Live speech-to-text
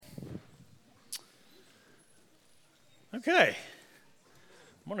Okay.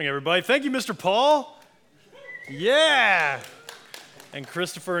 Morning, everybody. Thank you, Mr. Paul. Yeah. And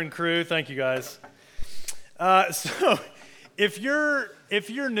Christopher and crew, thank you guys. So, if you're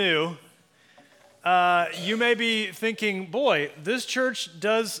new, you may be thinking, boy, this church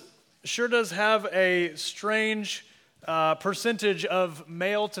sure does have a strange percentage of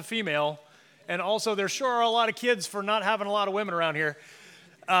male to female, and also there sure are a lot of kids for not having a lot of women around here.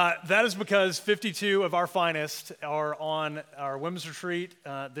 That is because 52 of our finest are on our women's retreat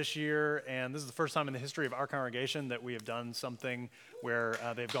this year, and this is the first time in the history of our congregation that we have done something where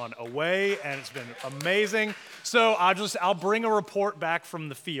they've gone away, and it's been amazing. So I'll bring a report back from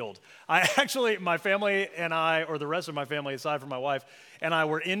the field. My family and I, or the rest of my family aside from my wife, and I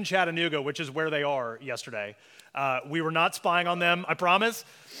were in Chattanooga, which is where they are yesterday. We were not spying on them, I promise.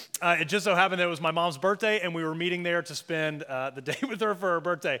 It just so happened that it was my mom's birthday, and we were meeting there to spend the day with her for her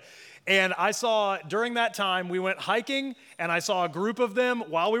birthday. And I saw, during that time, we went hiking, and I saw a group of them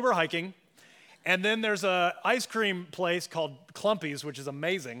while we were hiking. And then there's an ice cream place called Clumpy's, which is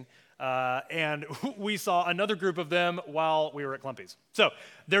amazing. And we saw another group of them while we were at Clumpy's. So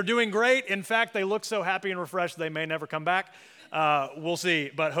they're doing great. In fact, they look so happy and refreshed, they may never come back. We'll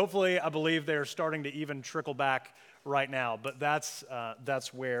see, but hopefully I believe they're starting to even trickle back right now. But that's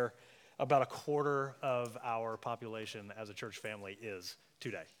where about a quarter of our population as a church family is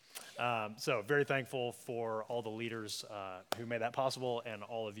today. So very thankful for all the leaders who made that possible, and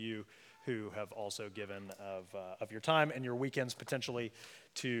all of you who have also given of your time and your weekends potentially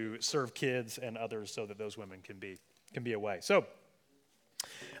to serve kids and others so that those women can be away. So.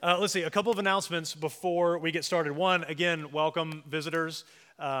 Let's see, a couple of announcements before we get started. One, again, welcome visitors.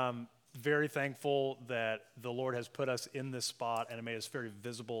 Very thankful that the Lord has put us in this spot and made us very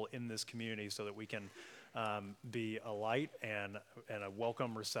visible in this community so that we can be a light and a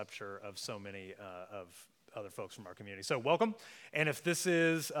welcome receptor of so many of other folks from our community. So welcome. And if this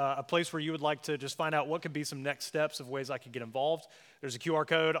is a place where you would like to just find out what could be some next steps of ways I could get involved, there's a QR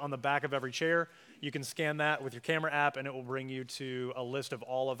code on the back of every chair. You can scan that with your camera app, and it will bring you to a list of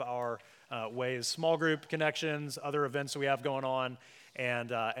all of our ways, small group connections, other events that we have going on,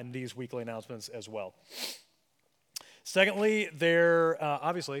 and these weekly announcements as well. Secondly,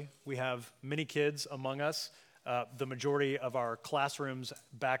 obviously, we have many kids among us. The majority of our classrooms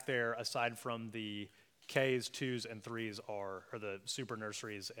back there, aside from the Ks, 2s, and 3s or the super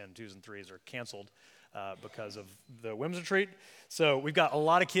nurseries and 2s and 3s are canceled because of the women's retreat. So we've got a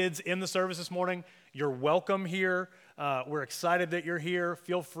lot of kids in the service this morning. You're welcome here. We're excited that you're here.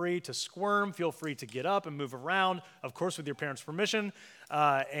 Feel free to squirm. Feel free to get up and move around, of course, with your parents' permission.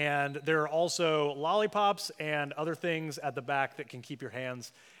 And there are also lollipops and other things at the back that can keep your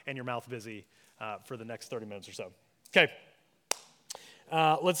hands and your mouth busy for the next 30 minutes or so. Okay.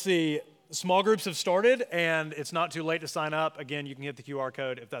 Let's see. Small groups have started, and it's not too late to sign up. Again, you can hit the QR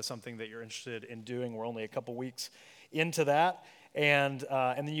code if that's something that you're interested in doing. We're only a couple weeks into that. And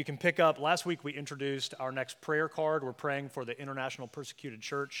then you can pick up, last week we introduced our next prayer card. We're praying for the International Persecuted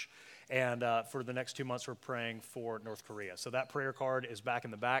Church, and for the next 2 months we're praying for North Korea. So that prayer card is back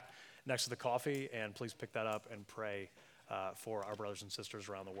in the back next to the coffee, and please pick that up and pray for our brothers and sisters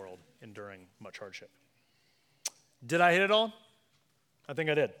around the world enduring much hardship. Did I hit it all? I think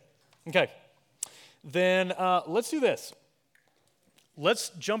I did. Okay, then let's do this. Let's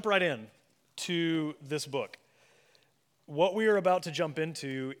jump right in to this book. What we are about to jump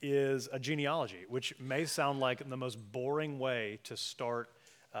into is a genealogy, which may sound like the most boring way to start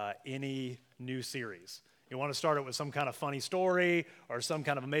any new series. You want to start it with some kind of funny story or some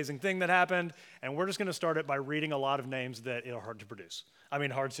kind of amazing thing that happened, and we're just going to start it by reading a lot of names that are hard to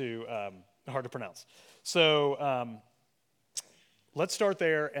pronounce. So let's start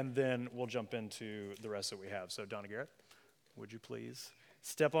there, and then we'll jump into the rest that we have. So Donna Garrett, would you please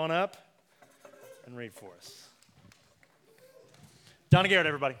step on up and read for us? Donna Garrett,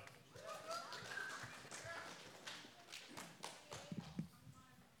 everybody.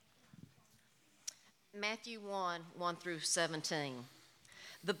 Matthew 1 through 17.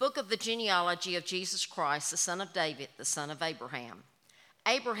 The book of the genealogy of Jesus Christ, the son of David, the son of Abraham.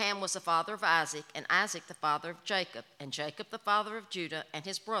 Abraham was the father of Isaac, and Isaac the father of Jacob, and Jacob the father of Judah and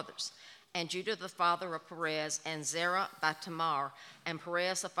his brothers, and Judah the father of Perez, and Zerah by Tamar, and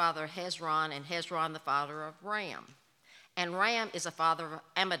Perez the father of Hezron, and Hezron the father of Ram. And Ram is the father of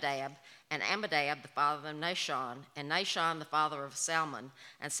Amminadab, and Amminadab the father of Nahshon, and Nahshon the father of Salmon,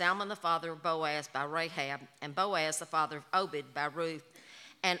 and Salmon the father of Boaz by Rahab, and Boaz the father of Obed by Ruth,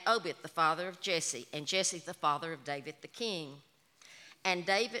 and Obed the father of Jesse, and Jesse the father of David the king. And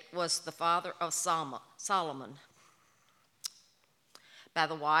David was the father of Solomon by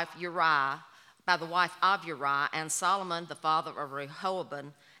the wife Uriah, by the wife of Uriah, and Solomon the father of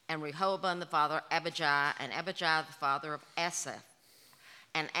Rehoboam, and Rehoboam the father of Abijah, and Abijah the father of Asaph,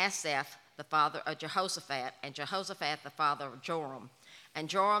 and Asaph the father of Jehoshaphat, and Jehoshaphat the father of Joram, and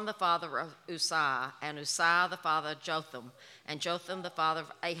Joram the father of Uzziah, and Uzziah the father of Jotham, and Jotham the father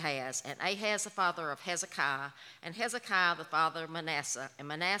of Ahaz, and Ahaz the father of Hezekiah, and Hezekiah the father of Manasseh, and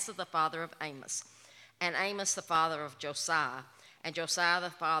Manasseh the father of Amos, and Amos the father of Josiah, and Josiah the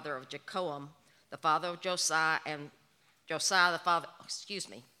father of Jehoam, the father of Josiah, and Josiah the father,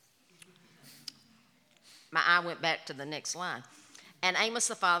 my eye went back to the next line. And Amos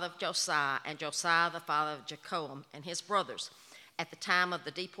the father of Josiah, and Josiah the father of Jehoam, and his brothers, at the time of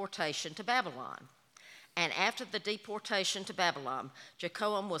the deportation to Babylon. And after the deportation to Babylon,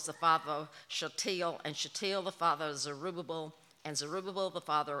 Jehoam was the father of Shealtiel, and Shealtiel the father of Zerubbabel, and Zerubbabel the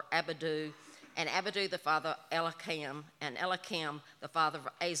father of Abidu, and Abidu the father of Eliakim, and Eliakim the father of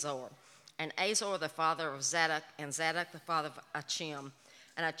Azor, and Azor the father of Zadok, and Zadok the father of Achim,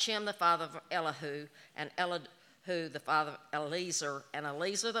 and Achim the father of Elihu, and Elihu the father of Eleazar, and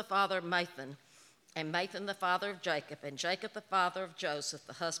Eleazar the father of Mathan, and Mathan the father of Jacob, and Jacob the father of Joseph,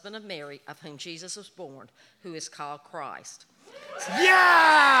 the husband of Mary, of whom Jesus was born, who is called Christ.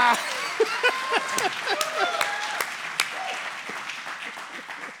 Yeah!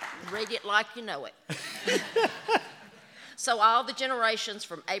 Read it like you know it. So all the generations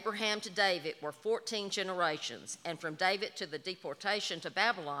from Abraham to David were 14 generations, and from David to the deportation to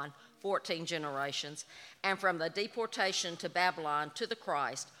Babylon, 14 generations, and from the deportation to Babylon to the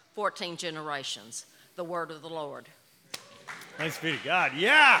Christ, 14 generations. The word of the Lord. Thanks be to God.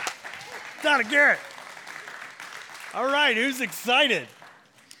 Yeah! Donna Garrett. All right, who's excited?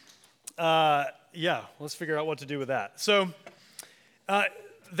 Yeah, let's figure out what to do with that. So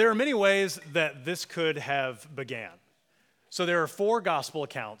there are many ways that this could have began. So there are 4 gospel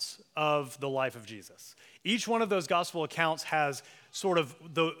accounts of the life of Jesus. Each one of those gospel accounts has sort of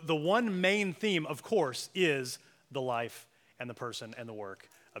the one main theme, of course, is the life and the person and the work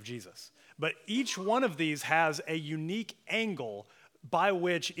of Jesus. But each one of these has a unique angle by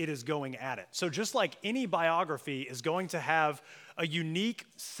which it is going at it. So just like any biography is going to have a unique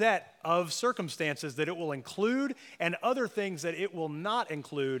set of circumstances that it will include and other things that it will not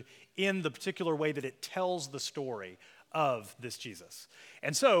include in the particular way that it tells the story of this Jesus.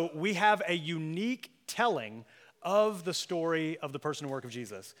 And so we have a unique telling of the story of the person and work of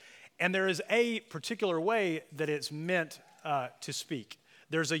Jesus. And there is a particular way that it's meant to speak.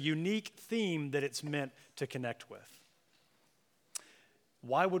 There's a unique theme that it's meant to connect with.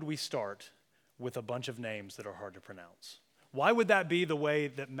 Why would we start with a bunch of names that are hard to pronounce? Why would that be the way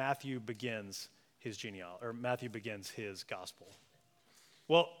that Matthew begins his genealogy, or Matthew begins his gospel?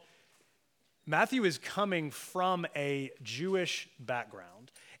 Well, Matthew is coming from a Jewish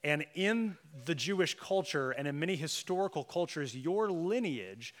background, and in the Jewish culture and in many historical cultures, your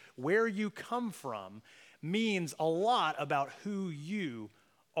lineage, where you come from, means a lot about who you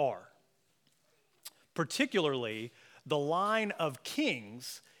are. Particularly, the line of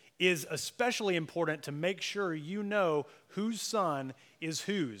kings is especially important to make sure you know whose son is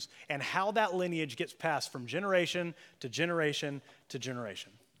whose and how that lineage gets passed from generation to generation to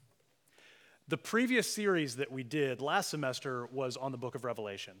generation. The previous series that we did last semester was on the book of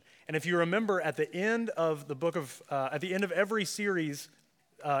Revelation. And if you remember, at the end of the book of, at the end of every series,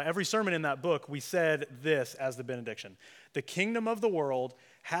 every sermon in that book, we said this as the benediction: the kingdom of the world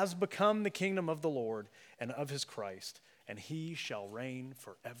has become the kingdom of the Lord and of his Christ, and he shall reign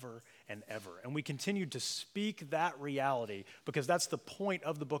forever and ever. And we continued to speak that reality because that's the point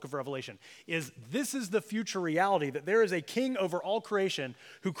of the book of Revelation, is this is the future reality, that there is a king over all creation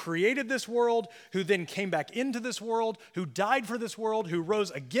who created this world, who then came back into this world, who died for this world, who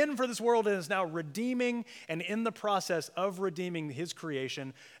rose again for this world, and is now redeeming and in the process of redeeming his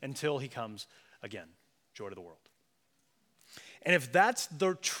creation until he comes again. Joy to the world. And if that's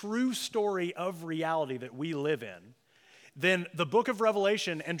the true story of reality that we live in, then the book of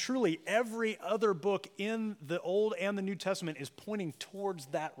Revelation, and truly every other book in the Old and the New Testament, is pointing towards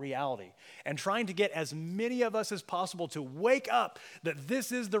that reality and trying to get as many of us as possible to wake up that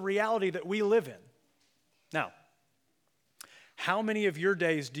this is the reality that we live in. Now, how many of your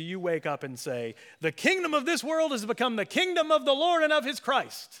days do you wake up and say, the kingdom of this world has become the kingdom of the Lord and of his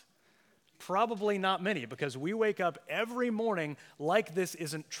Christ? Probably not many, because we wake up every morning like this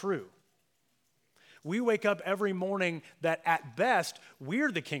isn't true. We wake up every morning that at best,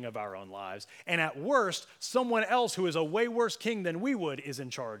 we're the king of our own lives, and at worst, someone else who is a way worse king than we would is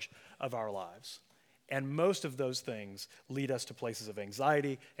in charge of our lives. And most of those things lead us to places of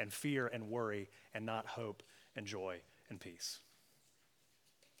anxiety and fear and worry and not hope and joy and peace.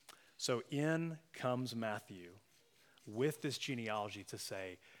 So in comes Matthew with this genealogy to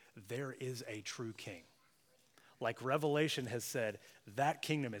say, there is a true king. Like Revelation has said, that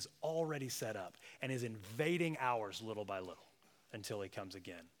kingdom is already set up and is invading ours little by little until he comes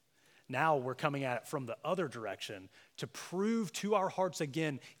again. Now we're coming at it from the other direction to prove to our hearts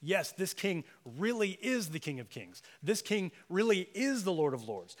again, yes, this king really is the King of Kings. This king really is the Lord of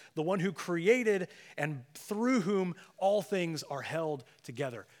Lords, the one who created and through whom all things are held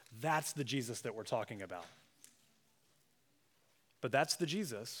together. That's the Jesus that we're talking about. But that's the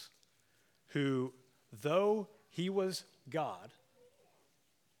Jesus who, though he was God,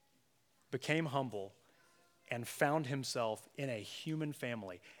 became humble and found himself in a human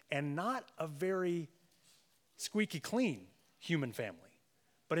family, and not a very squeaky clean human family,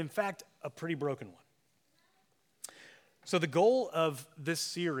 but in fact, a pretty broken one. So the goal of this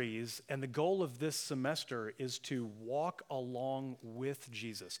series and the goal of this semester is to walk along with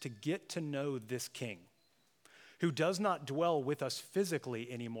Jesus, to get to know this King who does not dwell with us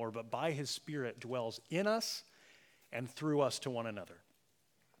physically anymore, but by his Spirit dwells in us and through us to one another.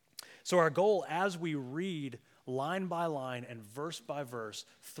 So our goal as we read line by line and verse by verse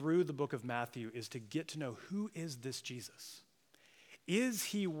through the book of Matthew is to get to know, who is this Jesus? Is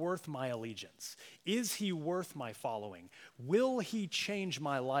he worth my allegiance? Is he worth my following? Will he change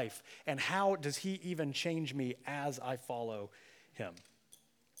my life? And how does he even change me as I follow him?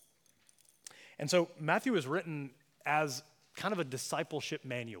 And so Matthew is written as kind of a discipleship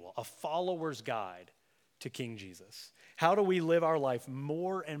manual, a follower's guide to King Jesus. How do we live our life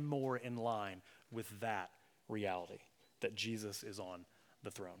more and more in line with that reality, that Jesus is on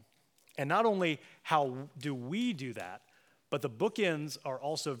the throne? And not only how do we do that, but the bookends are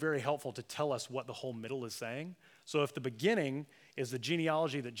also very helpful to tell us what the whole middle is saying. So if the beginning is the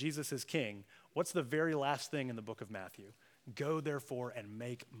genealogy that Jesus is king, what's the very last thing in the book of Matthew? Go therefore and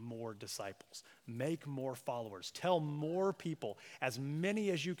make more disciples, make more followers, tell more people, as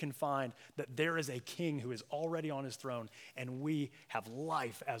many as you can find, that there is a king who is already on his throne and we have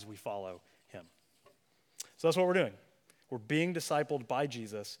life as we follow him. So that's what we're doing. We're being discipled by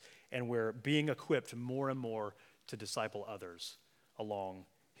Jesus and we're being equipped more and more to disciple others along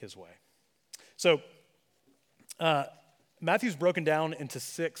his way. So Matthew's broken down into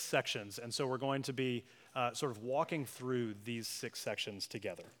 6 sections, and so we're going to be sort of walking through these 6 sections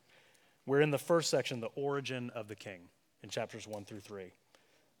together. We're in the first section, the origin of the king, in chapters 1 through 3.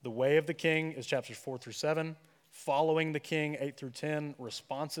 The way of the king is chapters 4 through 7. Following the king, 8 through 10.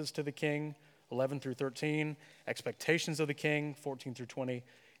 Responses to the king, 11 through 13. Expectations of the king, 14 through 20.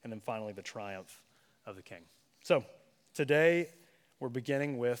 And then finally, the triumph of the king. So today, we're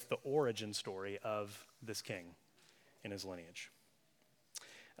beginning with the origin story of this king in his lineage.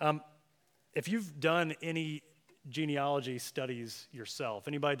 If you've done any genealogy studies yourself,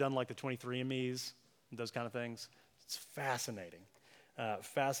 anybody done like the 23andMe's, those kind of things? It's fascinating.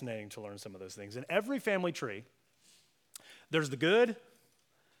 Fascinating to learn some of those things. In every family tree, there's the good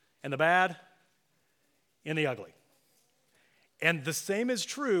and the bad and the ugly. And the same is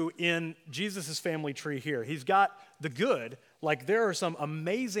true in Jesus' family tree here. He's got the good, like there are some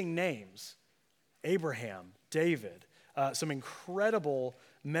amazing names, Abraham, David, some incredible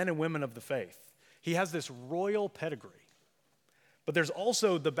men and women of the faith. He has this royal pedigree. But there's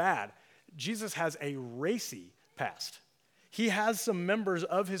also the bad. Jesus has a racy past. He has some members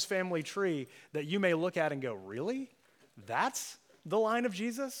of his family tree that you may look at and go, really? That's the line of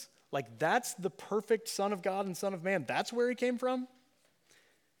Jesus? Like that's the perfect Son of God and Son of Man? That's where he came from?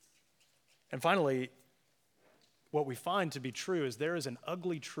 And finally, what we find to be true is there is an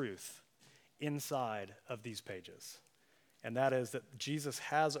ugly truth inside of these pages. And that is that Jesus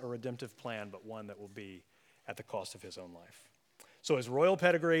has a redemptive plan, but one that will be at the cost of his own life. So his royal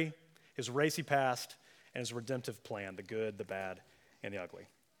pedigree, his racy past, and his redemptive plan, the good, the bad, and the ugly.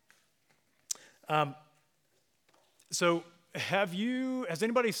 So has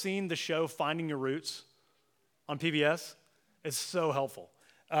anybody seen the show Finding Your Roots on PBS? It's so helpful.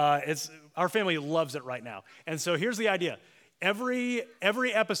 Our family loves it right now. And so here's the idea. Every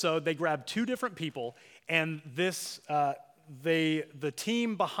episode, they grab 2 different people, and the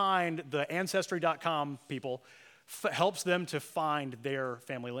team behind the Ancestry.com people helps them to find their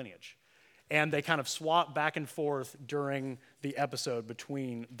family lineage. And they kind of swap back and forth during the episode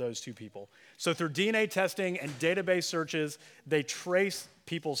between those 2 people. So through DNA testing and database searches, they trace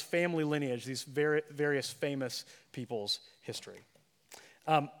people's family lineage, these various famous people's history.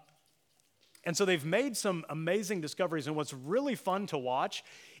 And so they've made some amazing discoveries, and what's really fun to watch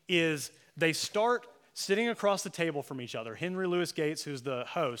is they start sitting across the table from each other. Henry Louis Gates, who's the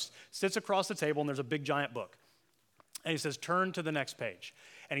host, sits across the table, and there's a big giant book. And he says, turn to the next page.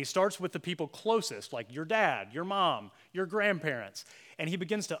 And he starts with the people closest, like your dad, your mom, your grandparents. And he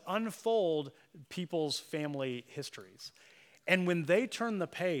begins to unfold people's family histories. And when they turn the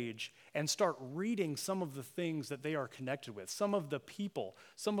page and start reading some of the things that they are connected with, some of the people,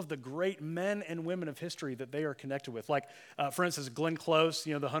 some of the great men and women of history that they are connected with, like, for instance, Glenn Close,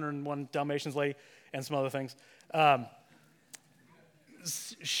 the 101 Dalmatians lady, and some other things.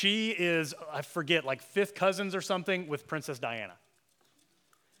 She is, I forget, like fifth cousins or something with Princess Diana.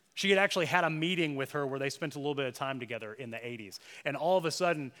 She had actually had a meeting with her where they spent a little bit of time together in the 80s. And all of a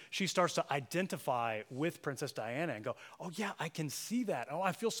sudden, she starts to identify with Princess Diana and go, oh yeah, I can see that. Oh,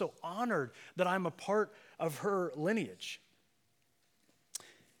 I feel so honored that I'm a part of her lineage.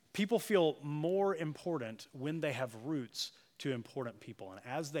 People feel more important when they have roots to important people. And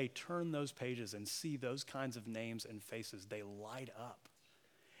as they turn those pages and see those kinds of names and faces, they light up.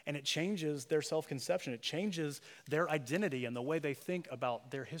 And it changes their self-conception. It changes their identity and the way they think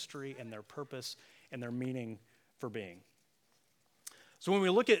about their history and their purpose and their meaning for being. So when we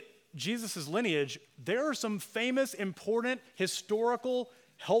look at Jesus' lineage, there are some famous, important, historical,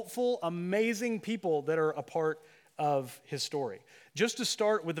 helpful, amazing people that are a part of his story. Just to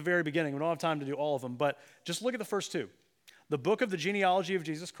start with the very beginning, we don't have time to do all of them, but just look at the first two. The book of the genealogy of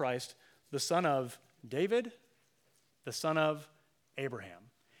Jesus Christ, the son of David, the son of Abraham.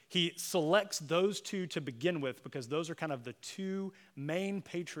 He selects those two to begin with because those are kind of the two main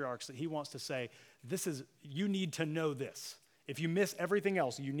patriarchs that he wants to say, you need to know this. If you miss everything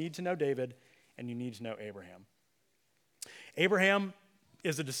else, you need to know David and you need to know Abraham. Abraham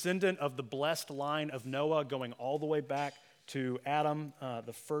is a descendant of the blessed line of Noah going all the way back to Adam,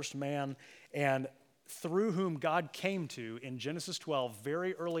 the first man, and through whom God came to in Genesis 12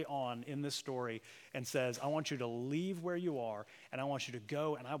 very early on in this story and says, I want you to leave where you are and I want you to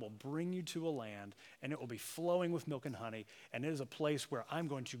go and I will bring you to a land and it will be flowing with milk and honey and it is a place where I'm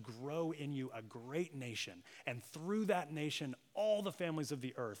going to grow in you a great nation and through that nation all the families of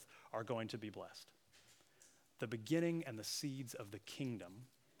the earth are going to be blessed. The beginning and the seeds of the kingdom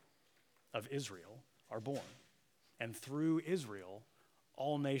of Israel are born and through Israel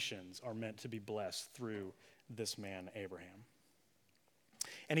all nations are meant to be blessed through this man, Abraham.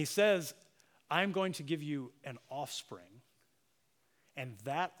 And he says, I'm going to give you an offspring, and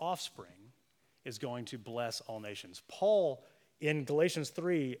that offspring is going to bless all nations. Paul, in Galatians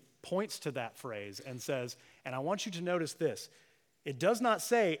 3, points to that phrase and says, and I want you to notice this, it does not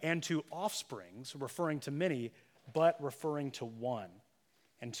say, and to offsprings, referring to many, but referring to one,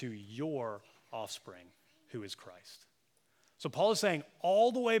 and to your offspring, who is Christ. So Paul is saying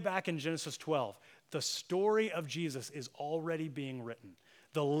all the way back in Genesis 12, the story of Jesus is already being written.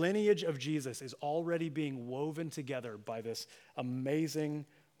 The lineage of Jesus is already being woven together by this amazing,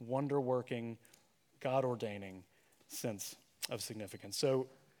 wonder-working, God-ordaining sense of significance. So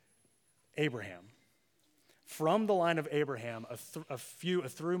Abraham, from the line of Abraham, through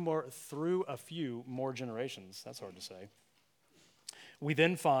a few more generations, that's hard to say, we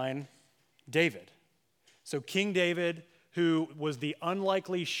then find David. So King David, who was the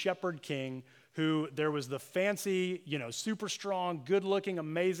unlikely shepherd king, who there was the fancy, super strong, good-looking,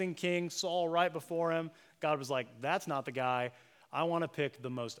 amazing king, Saul right before him. God was like, that's not the guy. I want to pick the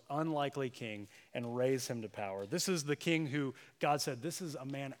most unlikely king and raise him to power. This is the king who God said, this is a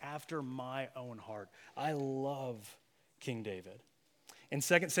man after my own heart. I love King David. In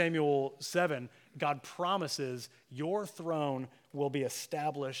 2 Samuel 7, God promises your throne will be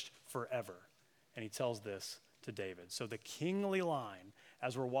established forever. And he tells this to David. So the kingly line,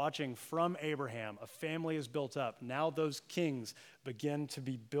 as we're watching from Abraham, a family is built up. Now those kings begin to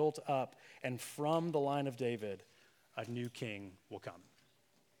be built up, and from the line of David, a new king will come.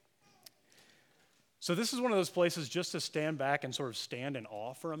 So this is one of those places just to stand back and sort of stand in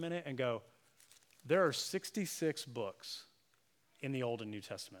awe for a minute and go, there are 66 books in the Old and New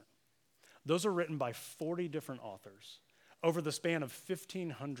Testament. Those are written by 40 different authors over the span of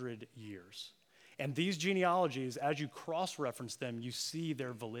 1,500 years. And these genealogies, as you cross-reference them, you see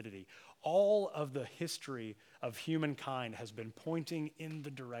their validity. All of the history of humankind has been pointing in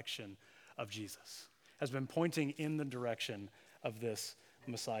the direction of Jesus, has been pointing in the direction of this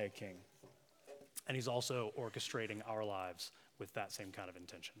Messiah King. And he's also orchestrating our lives with that same kind of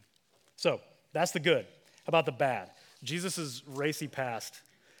intention. So that's the good. How about the bad? Jesus' racy past.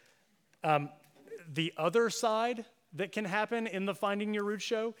 The other side that can happen in the Finding Your Roots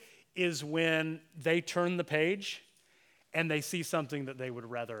show is when they turn the page and they see something that they would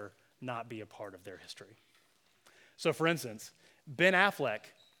rather not be a part of their history. So for instance, Ben Affleck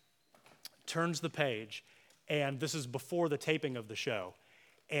turns the page, and this is before the taping of the show,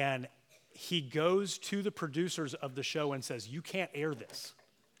 and he goes to the producers of the show and says, you can't air this.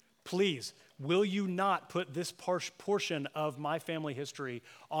 please, will you not put this portion of my family history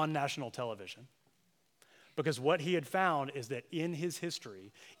on national television? Because what he had found is that in his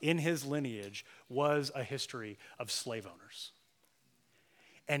history, in his lineage, was a history of slave owners.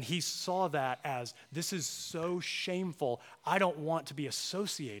 And he saw that as, this is so shameful, I don't want to be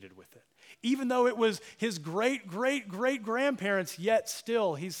associated with it. Even though it was his great-great-great-grandparents, yet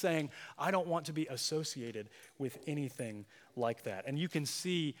still he's saying, I don't want to be associated with anything like that. And you can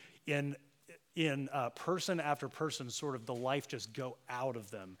see in person after person sort of the life just go out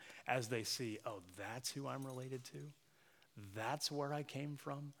of them as they see, oh, that's who I'm related to? That's where I came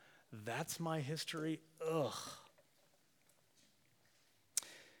from? That's my history? Ugh.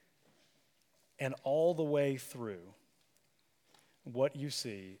 And all the way through, what you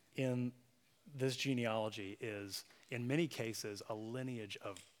see in this genealogy is, in many cases, a lineage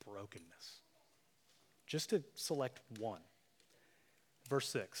of brokenness. Just to select one. Verse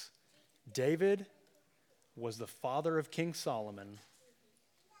 6, David was the father of King Solomon.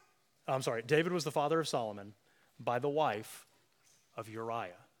 David was the father of Solomon by the wife of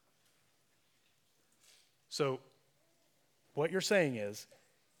Uriah. So what you're saying is,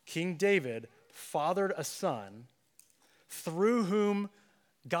 King David fathered a son through whom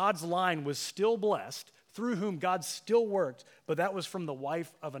God's line was still blessed, through whom God still worked, but that was from the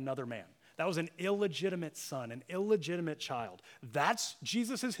wife of another man. That was an illegitimate son, an illegitimate child. That's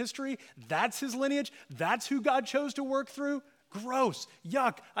Jesus' history. That's his lineage. That's who God chose to work through. Gross.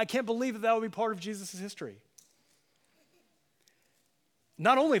 Yuck. I can't believe that would be part of Jesus' history.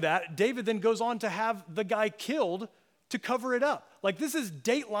 Not only that, David then goes on to have the guy killed to cover it up. Like, this is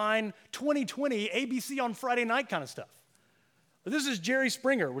Dateline 2020, ABC on Friday night kind of stuff. This is Jerry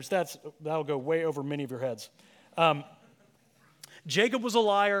Springer, which that'll go way over many of your heads. Jacob was a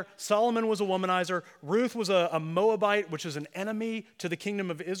liar. Solomon was a womanizer. Ruth was a Moabite, which is an enemy to the kingdom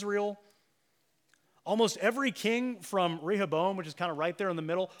of Israel. Almost every king from Rehoboam, which is kind of right there in the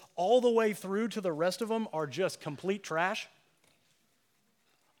middle, all the way through to the rest of them are just complete trash.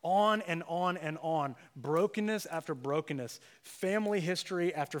 On and on and on. Brokenness after brokenness. Family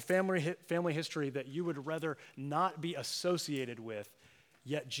history after family history that you would rather not be associated with.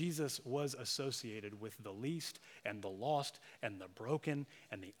 Yet Jesus was associated with the least and the lost and the broken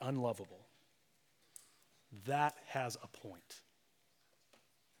and the unlovable. That has a point.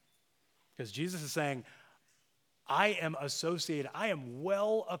 Because Jesus is saying, I am associated, I am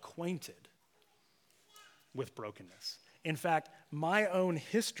well acquainted with brokenness. In fact, my own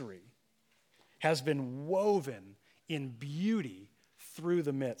history has been woven in beauty through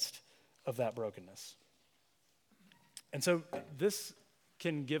the midst of that brokenness. And so this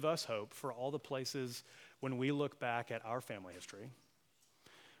can give us hope for all the places when we look back at our family history,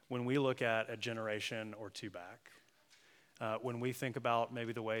 when we look at a generation or two back, when we think about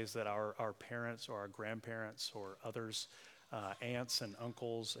maybe the ways that our parents or our grandparents or others, aunts and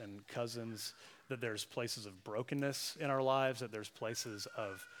uncles and cousins, that there's places of brokenness in our lives, that there's places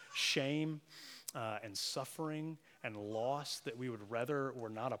of shame and suffering and loss that we would rather were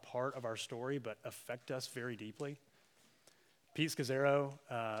not a part of our story but affect us very deeply. Pete Scazzaro,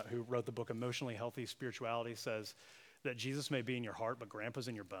 who wrote the book Emotionally Healthy Spirituality, says that Jesus may be in your heart, but grandpa's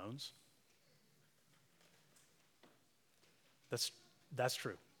in your bones. That's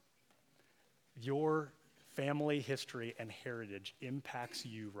true. Your family history and heritage impacts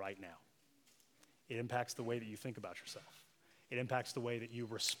you right now. It impacts the way that you think about yourself. It impacts the way that you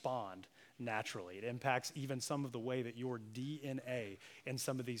respond naturally. It impacts even some of the way that your DNA and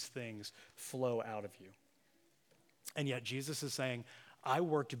some of these things flow out of you. And yet Jesus is saying, I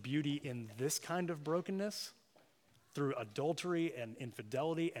worked beauty in this kind of brokenness through adultery and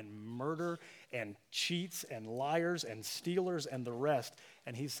infidelity and murder and cheats and liars and stealers and the rest.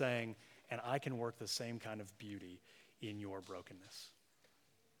 And he's saying, and I can work the same kind of beauty in your brokenness.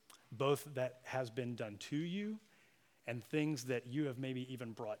 Both that has been done to you and things that you have maybe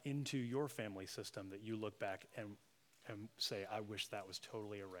even brought into your family system that you look back and say, I wish that was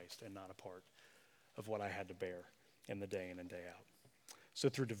totally erased and not a part of what I had to bear in the day in and day out. So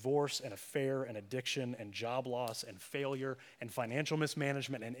through divorce and affair and addiction and job loss and failure and financial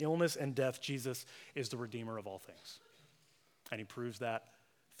mismanagement and illness and death, Jesus is the Redeemer of all things. And he proves that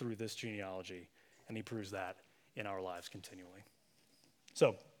through this genealogy, and he proves that in our lives continually.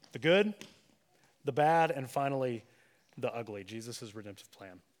 So the good, the bad, and finally the ugly, Jesus' redemptive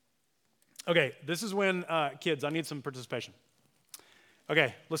plan. Okay, this is when, kids, I need some participation.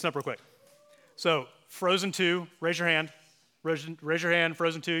 Okay, listen up real quick. So Frozen 2, raise your hand. Raise your hand,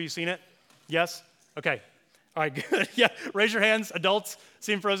 Frozen 2, you seen it? Yes? Okay. All right, good. Yeah, raise your hands, adults,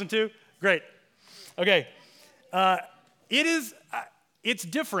 seen Frozen 2? Great. Okay. It is, It's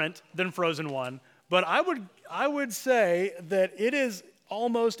different than Frozen 1, but I would say that it is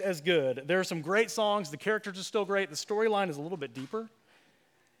almost as good. There are some great songs, the characters are still great, the storyline is a little bit deeper.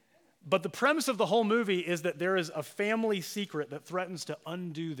 But the premise of the whole movie is that there is a family secret that threatens to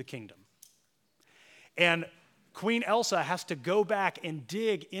undo the kingdom. And Queen Elsa has to go back and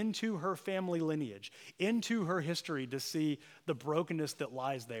dig into her family lineage, into her history to see the brokenness that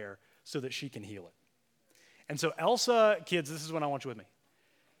lies there so that she can heal it. And so Elsa, kids, this is what I want you with me.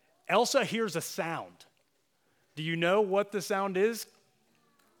 Elsa hears a sound. Do you know what the sound is?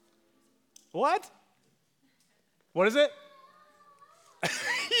 What? What is it?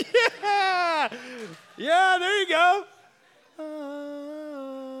 Yeah, there you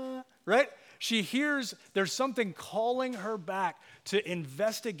go. Right? She hears there's something calling her back to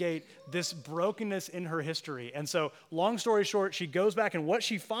investigate this brokenness in her history. And so, long story short, she goes back, and what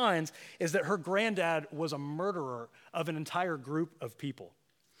she finds is that her granddad was a murderer of an entire group of people.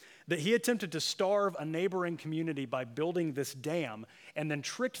 That he attempted to starve a neighboring community by building this dam and then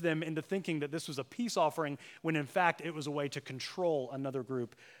tricked them into thinking that this was a peace offering when in fact it was a way to control another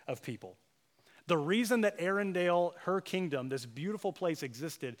group of people. The reason that Arendelle, her kingdom, this beautiful place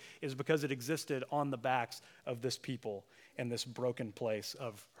existed is because it existed on the backs of this people and this broken place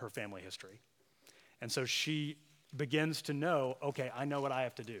of her family history. And so she begins to know, okay, I know what I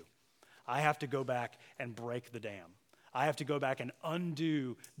have to do. I have to go back and break the dam. I have to go back and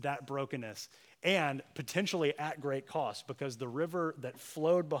undo that brokenness, and potentially at great cost, because the river that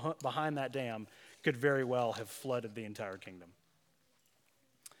flowed behind that dam could very well have flooded the entire kingdom.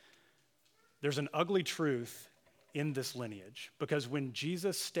 There's an ugly truth in this lineage, because when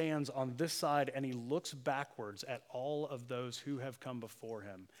Jesus stands on this side and he looks backwards at all of those who have come before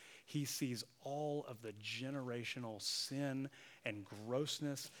him, he sees all of the generational sin and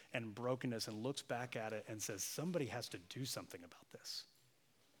grossness and brokenness and looks back at it and says, somebody has to do something about this.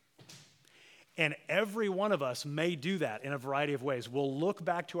 And every one of us may do that in a variety of ways. We'll look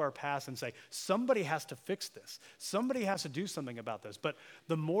back to our past and say, somebody has to fix this. Somebody has to do something about this. But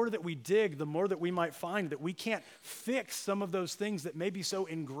the more that we dig, the more that we might find that we can't fix some of those things that may be so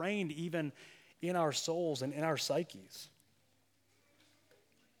ingrained even in our souls and in our psyches.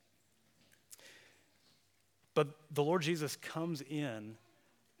 But the Lord Jesus comes in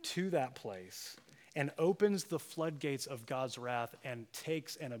to that place and opens the floodgates of God's wrath and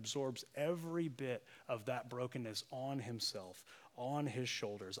takes and absorbs every bit of that brokenness on himself, on his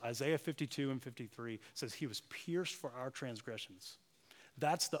shoulders. Isaiah 52 and 53 says he was pierced for our transgressions.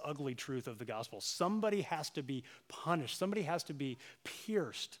 That's the ugly truth of the gospel. Somebody has to be punished. Somebody has to be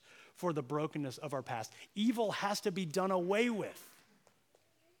pierced for the brokenness of our past. Evil has to be done away with.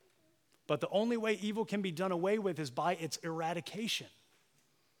 But the only way evil can be done away with is by its eradication.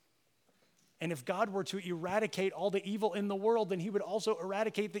 And if God were to eradicate all the evil in the world, then he would also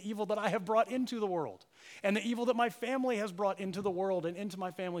eradicate the evil that I have brought into the world and the evil that my family has brought into the world and into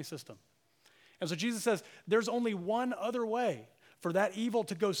my family system. And so Jesus says, there's only one other way for that evil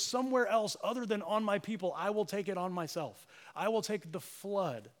to go somewhere else other than on my people. I will take it on myself. I will take the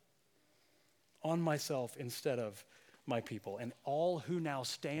flood on myself instead of my people. And all who now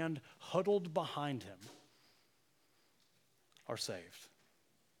stand huddled behind him are saved.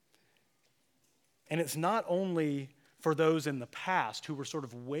 And it's not only for those in the past who were sort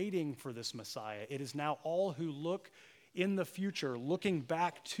of waiting for this Messiah. It is now all who look in the future, looking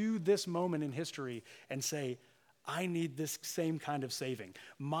back to this moment in history and say, I need this same kind of saving.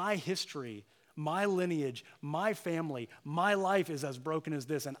 My history, my lineage, my family, my life is as broken as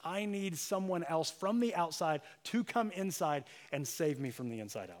this, and I need someone else from the outside to come inside and save me from the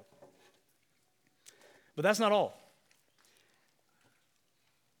inside out. But that's not all.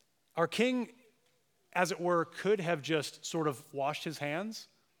 Our King, as it were, could have just sort of washed his hands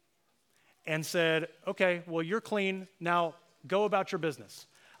and said, okay, well, you're clean. Now go about your business.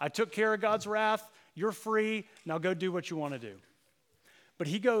 I took care of God's wrath. You're free. Now go do what you want to do. But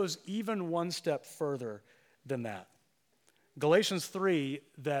he goes even one step further than that. Galatians 3,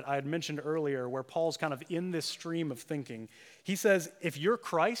 that I had mentioned earlier, where Paul's kind of in this stream of thinking, he says, if you're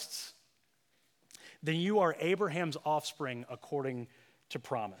Christ's, then you are Abraham's offspring according to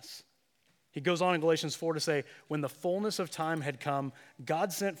promise. He goes on in Galatians 4 to say, when the fullness of time had come,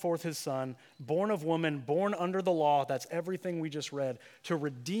 God sent forth his son, born of woman, born under the law, that's everything we just read, to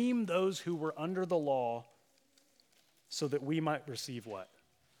redeem those who were under the law so that we might receive what?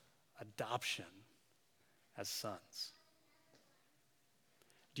 Adoption as sons.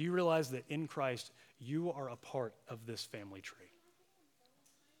 Do you realize that in Christ, you are a part of this family tree?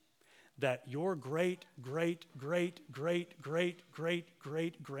 That your great, great, great, great, great, great,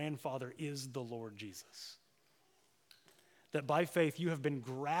 great grandfather is the Lord Jesus. that by faith you have been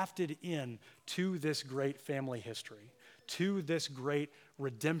grafted in to this great family history, to this great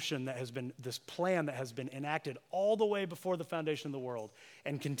redemption that has been, this plan that has been enacted all the way before the foundation of the world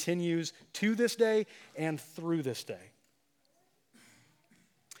and continues to this day and through this day.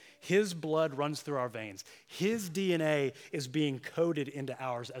 His blood runs through our veins. His DNA is being coded into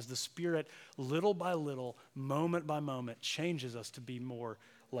ours as the Spirit, little by little, moment by moment, changes us to be more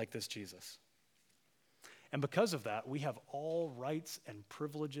like this Jesus. And because of that, we have all rights and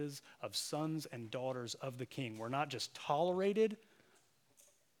privileges of sons and daughters of the King. We're not just tolerated,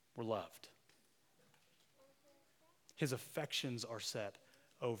 we're loved. His affections are set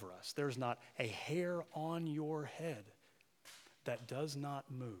over us. There's not a hair on your head that does not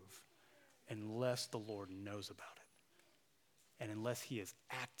move unless the Lord knows about it and unless he is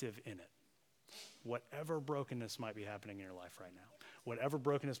active in it. Whatever brokenness might be happening in your life right now, whatever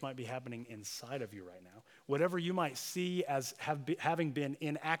brokenness might be happening inside of you right now, whatever you might see as having been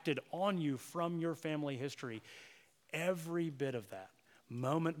enacted on you from your family history, every bit of that,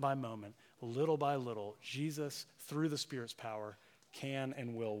 moment by moment, little by little, Jesus, through the Spirit's power, can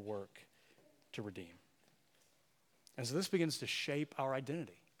and will work to redeem. And so this begins to shape our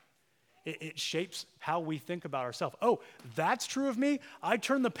identity. It shapes how we think about ourselves. Oh, that's true of me? I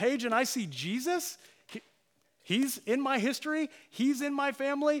turn the page and I see Jesus? He's in my history. He's in my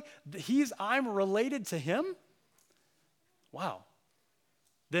family. I'm related to him? Wow.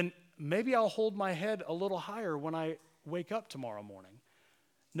 Then maybe I'll hold my head a little higher when I wake up tomorrow morning,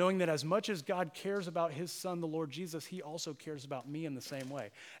 knowing that as much as God cares about his son, the Lord Jesus, he also cares about me in the same way.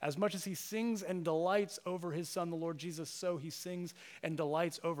 As much as he sings and delights over his son, the Lord Jesus, so he sings and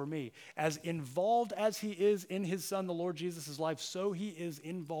delights over me. As involved as he is in his son, the Lord Jesus' life, so he is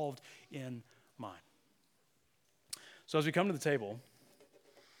involved in mine. So as we come to the table,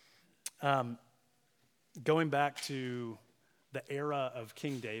 going back to the era of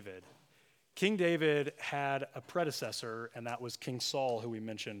King David had a predecessor, and that was King Saul, who we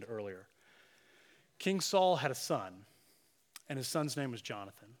mentioned earlier. King Saul had a son, and his son's name was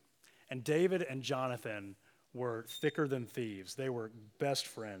Jonathan. And David and Jonathan were thicker than thieves. They were best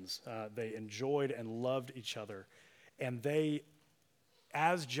friends. They enjoyed and loved each other. And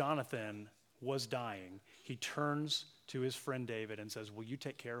as Jonathan was dying, he turns to his friend David and says, "Will you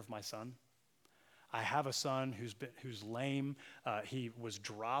take care of my son? I have a son who's lame. He was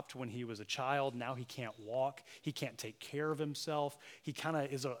dropped when he was a child. Now he can't walk. He can't take care of himself. He kind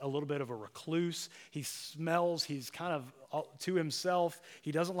of is a little bit of a recluse. He smells. He's kind of to himself.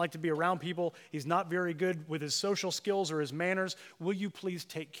 He doesn't like to be around people. He's not very good with his social skills or his manners. Will you please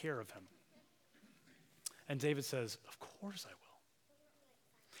take care of him?" And David says, "Of course I will."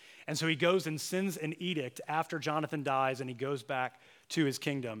 And so he goes and sends an edict after Jonathan dies and he goes back to his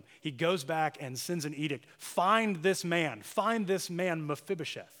kingdom. He goes back and sends an edict. Find this man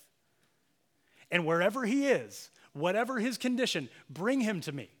Mephibosheth. And wherever he is, whatever his condition, bring him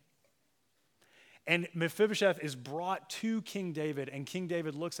to me. And Mephibosheth is brought to King David, and King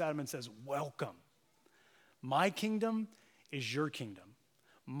David looks at him and says, "Welcome. My kingdom is your kingdom.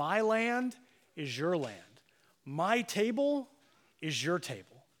 My land is your land. My table is your table.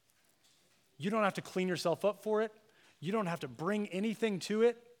 You don't have to clean yourself up for it. You don't have to bring anything to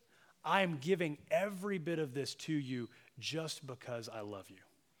it. I am giving every bit of this to you just because I love you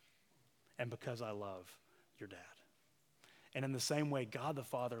and because I love your dad." And in the same way, God the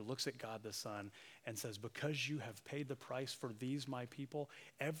Father looks at God the Son and says, "Because you have paid the price for these, my people,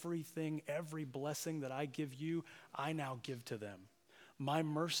 everything, every blessing that I give you, I now give to them. My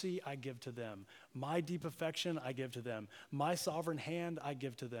mercy, I give to them. My deep affection, I give to them. My sovereign hand, I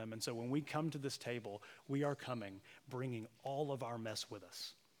give to them." And so when we come to this table, we are coming, bringing all of our mess with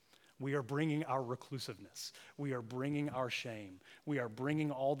us. We are bringing our reclusiveness. We are bringing our shame. We are bringing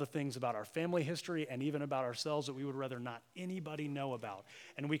all the things about our family history and even about ourselves that we would rather not anybody know about.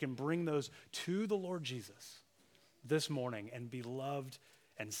 And we can bring those to the Lord Jesus this morning and be loved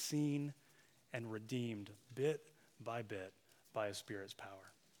and seen and redeemed bit by bit by his Spirit's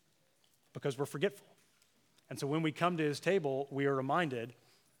power, because we're forgetful. And so when we come to his table, we are reminded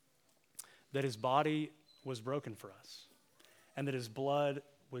that his body was broken for us and that his blood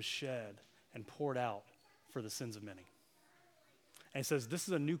was shed and poured out for the sins of many. And he says, "This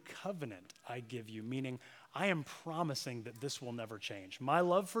is a new covenant I give you," meaning I am promising that this will never change. My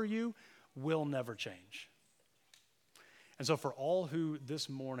love for you will never change. And so for all who this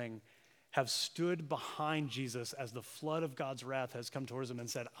morning have stood behind Jesus as the flood of God's wrath has come towards him and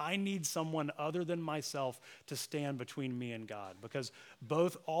said, I need someone other than myself to stand between me and God, because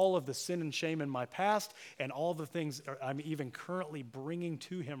both all of the sin and shame in my past and all the things I'm even currently bringing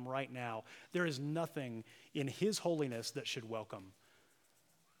to him right now, there is nothing in his holiness that should welcome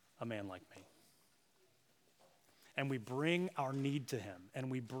a man like me. And we bring our need to him,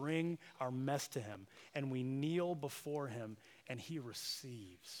 and we bring our mess to him, and we kneel before him, and he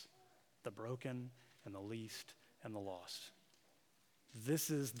receives the broken and the least and the lost. This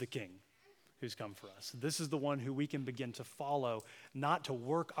is the King who's come for us. This is the one who we can begin to follow, not to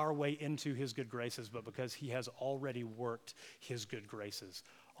work our way into his good graces, but because he has already worked his good graces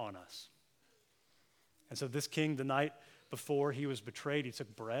on us. And so this King, the night before he was betrayed, he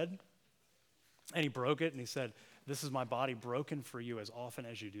took bread and he broke it and he said, this is my body broken for you. As often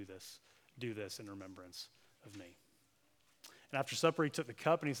as you do this in remembrance of me. And after supper, he took the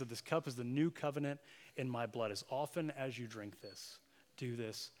cup and he said, this cup is the new covenant in my blood. As often as you drink this, do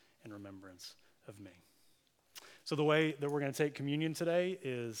this in remembrance of me. So the way that we're going to take communion today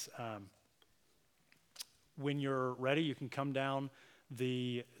is when you're ready, you can come down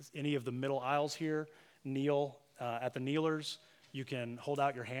any of the middle aisles here, kneel at the kneelers. You can hold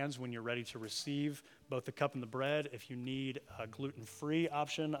out your hands when you're ready to receive both the cup and the bread. If you need a gluten-free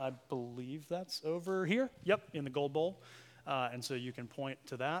option, I believe that's over here. Yep, in the gold bowl. And so you can point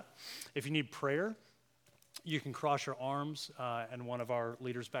to that. If you need prayer, you can cross your arms, and one of our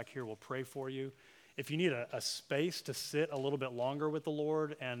leaders back here will pray for you. If you need a space to sit a little bit longer with the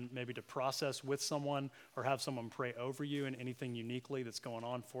Lord and maybe to process with someone or have someone pray over you and anything uniquely that's going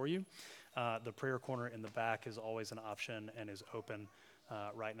on for you, the prayer corner in the back is always an option and is open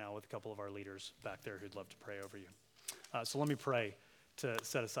right now with a couple of our leaders back there who'd love to pray over you. So let me pray to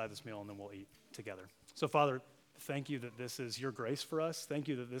set aside this meal, and then we'll eat together. So Father, thank you that this is your grace for us. Thank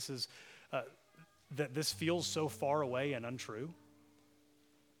you that this is that this feels so far away and untrue.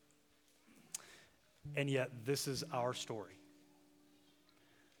 And yet this is our story.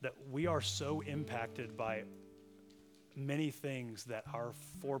 That we are so impacted by many things that our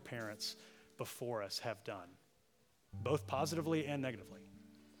foreparents before us have done, both positively and negatively.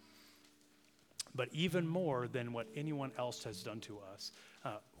 But even more than what anyone else has done to us,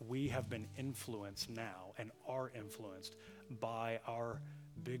 we have been influenced now and are influenced by our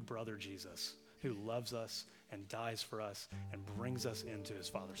big brother Jesus, who loves us and dies for us and brings us into his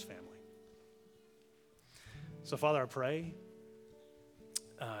Father's family. So Father, I pray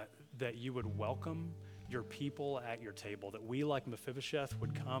that you would welcome your people at your table, that we, like Mephibosheth,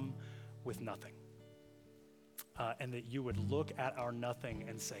 would come with nothing. And that you would look at our nothing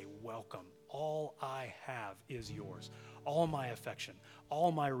and say, welcome. All I have is yours. All my affection,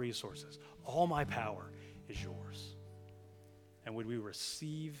 all my resources, all my power is yours. And would we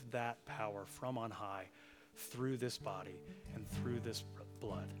receive that power from on high through this body and through this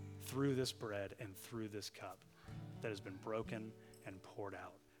blood, through this bread and through this cup that has been broken and poured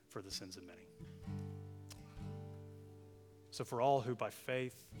out for the sins of many. So for all who by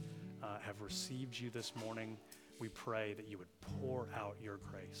faith have received you this morning, we pray that you would pour out your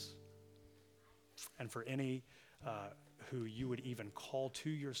grace. And for any who you would even call to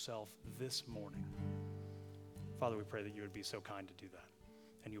yourself this morning, Father, we pray that you would be so kind to do that,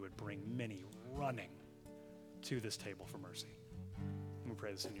 and you would bring many running to this table for mercy. And we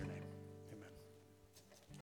pray this in your name.